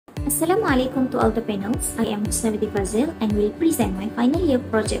Assalamualaikum to all the panels. I am Husna with Fadzil and will present my final year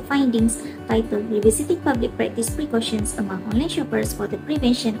project findings titled Revisiting Public Practice Precautions Among Online Shoppers for the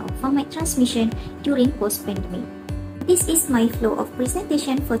Prevention of Pharmac Transmission During Post-Pandemic. This is my flow of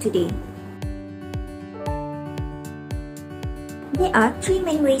presentation for today. There are three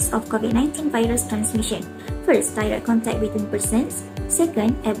main ways of COVID-19 virus transmission. First, direct contact between persons.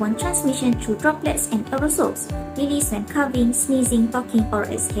 Second, airborne transmission through droplets and aerosols, released when coughing, sneezing, talking, or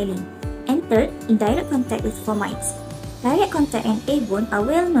exhaling. And third, indirect contact with fomites. Direct contact and airborne are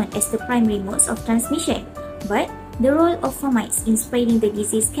well known as the primary modes of transmission, but the role of fomites in spreading the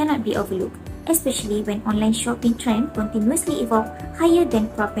disease cannot be overlooked, especially when online shopping trend continuously evolve higher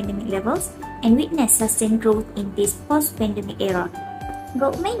than pre-pandemic levels and witness sustained growth in this post-pandemic era.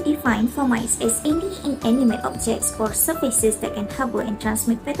 Government define fomites as any inanimate objects or surfaces that can harbor and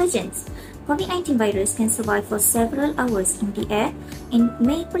transmit pathogens. COVID-19 virus can survive for several hours in the air and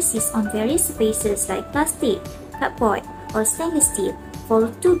may persist on various surfaces like plastic, cardboard, or stainless steel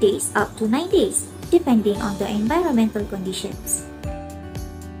for 2 days up to 9 days, depending on the environmental conditions.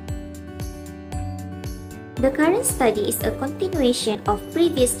 The current study is a continuation of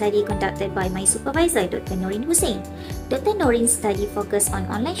previous study conducted by my supervisor, Dr. Noreen Hussain. Dr. Noreen's study focused on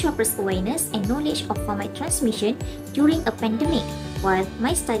online shoppers' awareness and knowledge of pharmac transmission during a pandemic, while my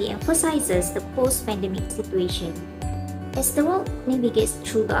study emphasizes the post-pandemic situation. As the world navigates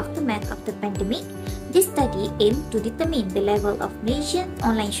through the aftermath of the pandemic, this study aimed to determine the level of Malaysian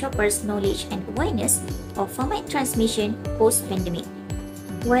online shoppers' knowledge and awareness of pharmac transmission post-pandemic,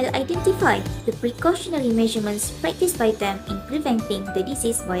 while identifying the precautionary measurements practiced by them in preventing the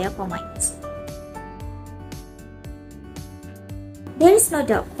disease via fomites. There is no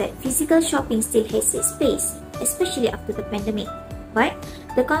doubt that physical shopping still has its place, especially after the pandemic, but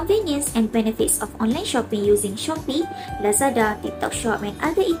the convenience and benefits of online shopping using Shopee, Lazada, TikTok Shop and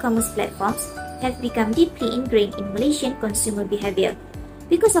other e-commerce platforms have become deeply ingrained in Malaysian consumer behavior.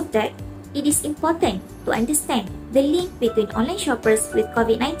 Because of that, it is important to understand the link between online shoppers with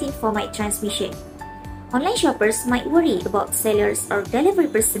COVID-19 pharmac transmission. Online shoppers might worry about sellers or delivery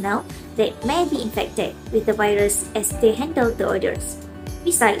personnel that may be infected with the virus as they handle the orders.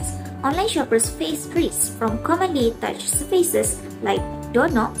 Besides, online shoppers face risks from commonly touched surfaces like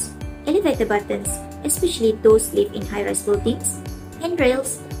doorknobs, elevator buttons, especially those live in high-rise buildings,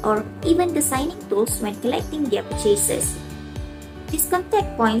 handrails, or even the signing tools when collecting their purchases. These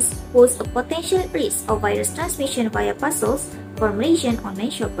contact points pose a potential risk of virus transmission via parcels for Malaysian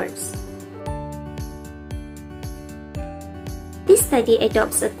online shoppers. This study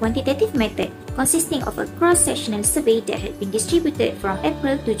adopts a quantitative method consisting of a cross-sectional survey that had been distributed from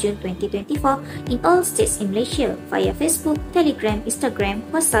April to June 2024 in all states in Malaysia via Facebook, Telegram, Instagram,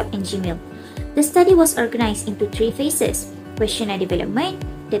 WhatsApp, and Gmail. The study was organized into 3 phases: questionnaire development,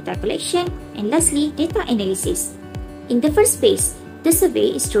 data collection, and lastly, data analysis. In the first phase, the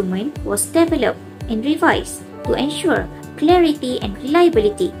survey instrument was developed and revised to ensure clarity and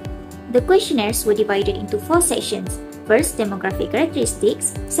reliability. The questionnaires were divided into 4 sections. First, demographic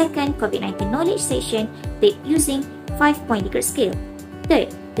characteristics. Second, COVID-19 knowledge section using 5-point Likert scale.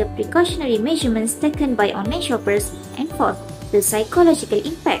 Third, the precautionary measurements taken by online shoppers. And fourth, the psychological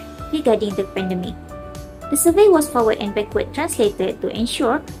impact regarding the pandemic. The survey was forward and backward translated to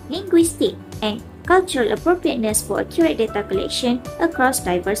ensure linguistic and cultural appropriateness for accurate data collection across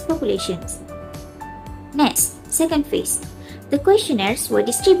diverse populations. Next, second phase. The questionnaires were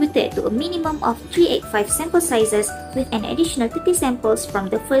distributed to a minimum of 385 sample sizes with an additional 30 samples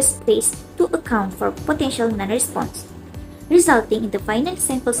from the first phase to account for potential non-response, resulting in the final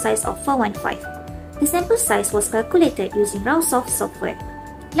sample size of 415. The sample size was calculated using RAWSoft software.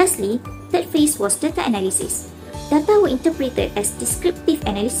 Lastly, third phase was data analysis. Data were interpreted as descriptive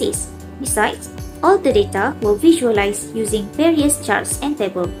analysis. Besides, all the data were visualized using various charts and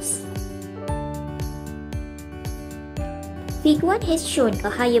tables. Figure 1 has shown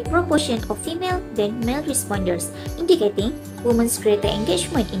a higher proportion of female than male responders, indicating women's greater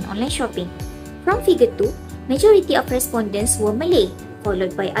engagement in online shopping. From Figure 2, majority of respondents were Malay,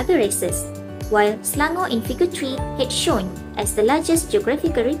 followed by other races, while Selangor in Figure 3 had shown as the largest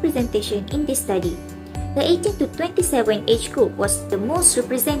geographical representation in this study. The 18 to 27 age group was the most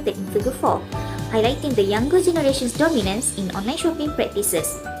represented in Figure 4, highlighting the younger generation's dominance in online shopping practices.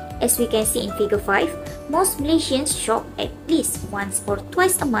 As we can see in Figure 5, most Malaysians shop at least once or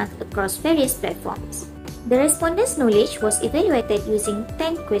twice a month across various platforms. The respondents' knowledge was evaluated using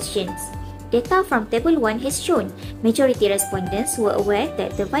 10 questions. Data from Table 1 has shown majority respondents were aware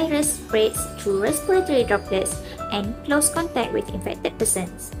that the virus spreads through respiratory droplets and close contact with infected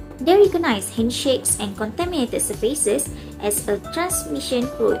persons. They recognize handshakes and contaminated surfaces as a transmission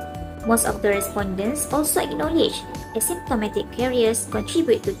route Most of the respondents also acknowledge asymptomatic carriers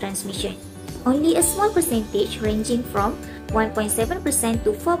contribute to transmission. Only a small percentage, ranging from 1.7%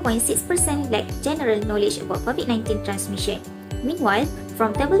 to 4.6%, lack general knowledge about COVID-19 transmission. Meanwhile,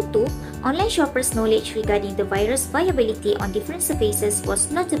 from Table 2, online shoppers' knowledge regarding the virus viability on different surfaces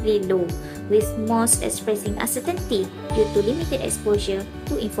was notably low, with most expressing uncertainty due to limited exposure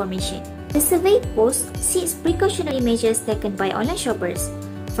to information. The survey posts 6 precautionary measures taken by online shoppers.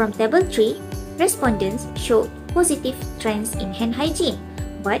 From Table 3, respondents showed positive trends in hand hygiene,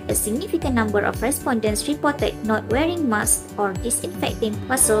 but a significant number of respondents reported not wearing masks or disinfecting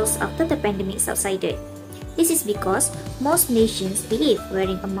muscles after the pandemic subsided. This is because most nations believe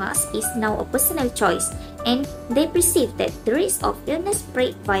wearing a mask is now a personal choice, and they perceive that the risk of illness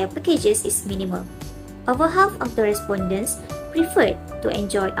spread via packages is minimal. Over half of the respondents preferred to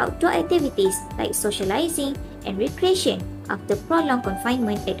enjoy outdoor activities like socializing and recreation after prolonged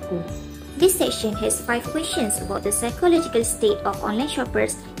confinement at home. This section has 5 questions about the psychological state of online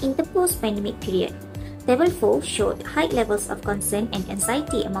shoppers in the post-pandemic period. Table 4 showed high levels of concern and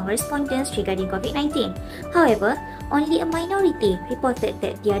anxiety among respondents regarding COVID-19. However, only a minority reported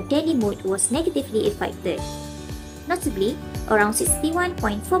that their daily mood was negatively affected. Notably, around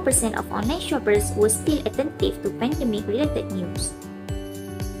 61.4% of online shoppers were still attentive to pandemic-related news.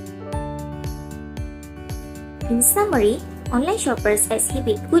 In summary, online shoppers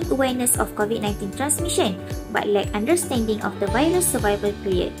exhibit good awareness of COVID-19 transmission but lack understanding of the virus survival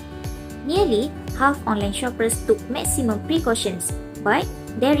period. Nearly half online shoppers took maximum precautions, but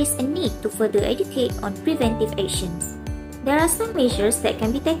there is a need to further educate on preventive actions. There are some measures that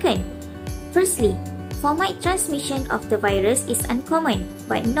can be taken. Firstly, formic transmission of the virus is uncommon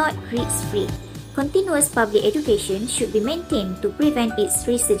but not risk-free. Continuous public education should be maintained to prevent its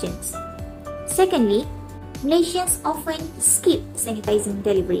resurgence. Secondly, Malaysians often skip sanitizing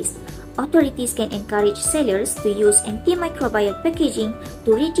deliveries. Authorities can encourage sellers to use antimicrobial packaging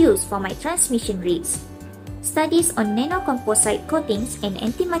to reduce formic transmission rates. Studies on nanocomposite coatings and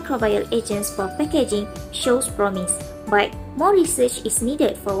antimicrobial agents for packaging shows promise, but more research is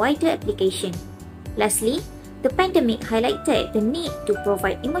needed for wider application. Lastly, the pandemic highlighted the need to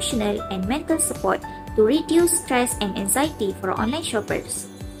provide emotional and mental support to reduce stress and anxiety for online shoppers.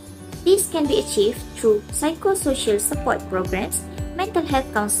 This can be achieved through psychosocial support programs, mental health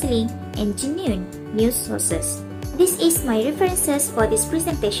counseling, and genuine news sources. This is my references for this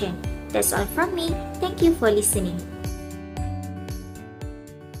presentation. That's all from me. Thank you for listening.